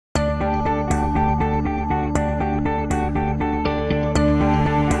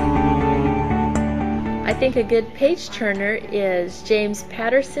I think a good page turner is James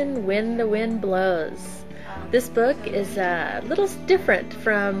Patterson, When the Wind Blows. This book is a little different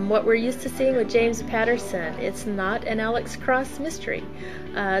from what we're used to seeing with James Patterson. It's not an Alex Cross mystery.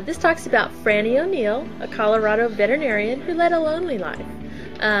 This talks about Franny O'Neill, a Colorado veterinarian who led a lonely life.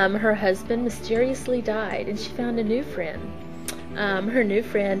 Her husband mysteriously died and she found a new friend. Her new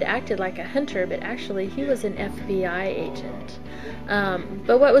friend acted like a hunter, but actually he was an FBI agent.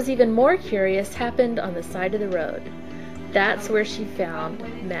 But what was even more curious happened on the side of the road. That's where she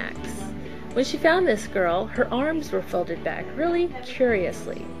found Max. When she found this girl, her arms were folded back really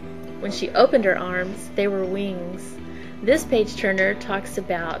curiously. When she opened her arms, they were wings. This page turner talks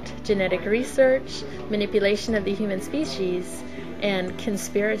about genetic research, manipulation of the human species, and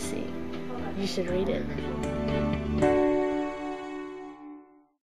conspiracy. You should read it.